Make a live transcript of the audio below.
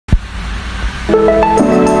Guys,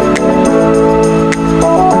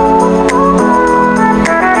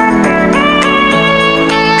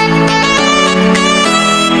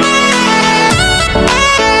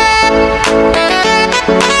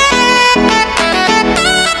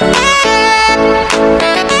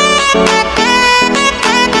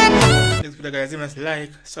 you must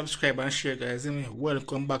like, subscribe and share, guys.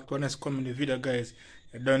 Welcome back to our next comedy video, guys.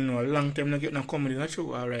 You don't know, a long time not get no comedy, not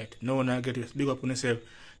true? Alright, no, not get it. Big up on yourself.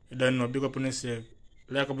 You don't know, big up on yourself.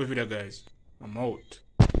 Like up the video, guys. I'm out.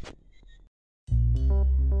 Yeah,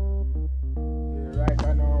 right,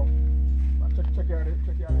 I know. Check it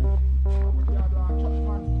out.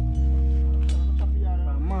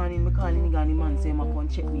 Man, in me calling the man say my come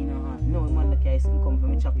check me now. No man the guys come for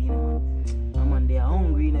me chopping man. Man, they are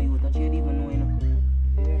hungry in the youth, that you don't even know, you know.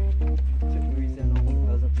 Yeah, check the reason now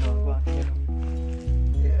because of back, you know.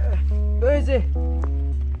 Yeah. Where is it?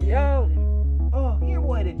 Yo! Oh, here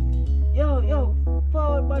boy then. Yo,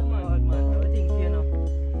 forward bad man. Bad man, everything for you now.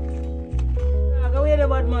 Go away the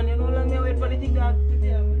bad man, you know, long me wait for the thing that. Good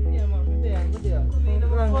day.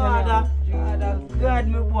 Father, God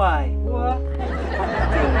me boy. What?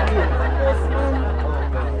 Thank you. Yes, man.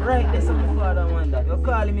 Right, there's some father man that. You're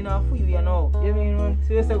calling me now for you, you know. You mean one?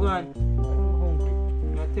 So you say go on.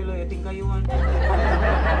 I tell you think you want. Tell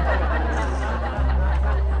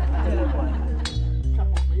you boy. Chop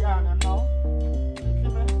up my yarn now.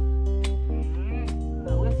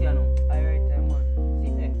 Where's you now? I right time man.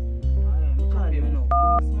 See there? I'm calling you now.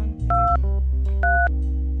 Yes, man.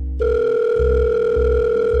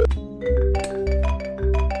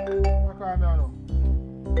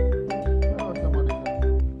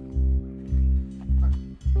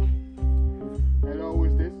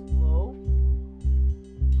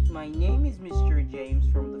 My name is Mr. James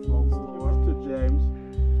from the Flow Store. Mr. James,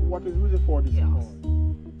 what is it for this house?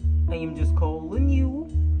 I am just calling you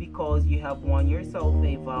because you have won yourself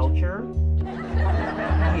a voucher.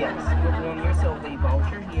 Yes, you have won yourself a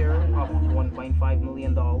voucher here of $1.5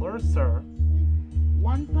 million, sir.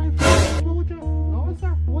 1.5 voucher? No,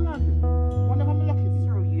 sir. Hold on. One of them lucky.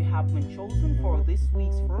 Sir, you have been chosen for this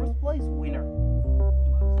week's first place winner.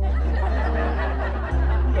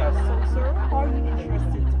 Yes, so sir, are you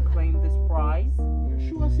interested to claim this prize? You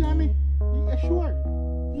sure, Sammy? You sure?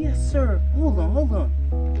 Yes, sir. Hold on.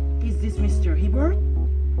 Is this Mr. Hibbert?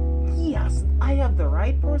 Yes, I have the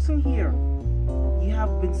right person here. You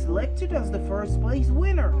have been selected as the first place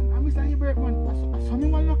winner. I'm Mr. Hibbert, man. I saw me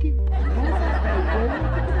one lucky.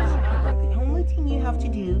 The only thing you have to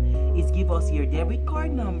do is give us your debit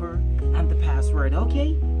card number and the password,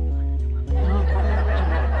 okay?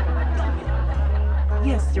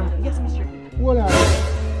 Yes, Mr. Hold on.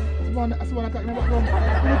 That's one I got in the background. You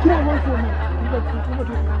come on one phone, man.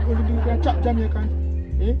 You can chop Jamaican.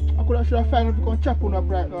 Eh? I could have should have if you can chop on up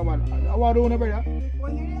right now, man. I want to know, brother. Why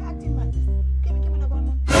are you acting like this? Give me the gun,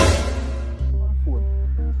 man. One phone.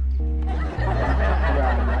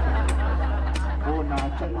 Oh, nah,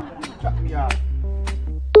 chop me out.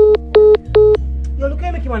 Yo, look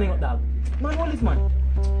how make you running up, dog. Man, hold this, man.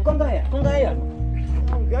 Come here.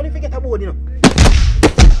 You only forget about it, you know.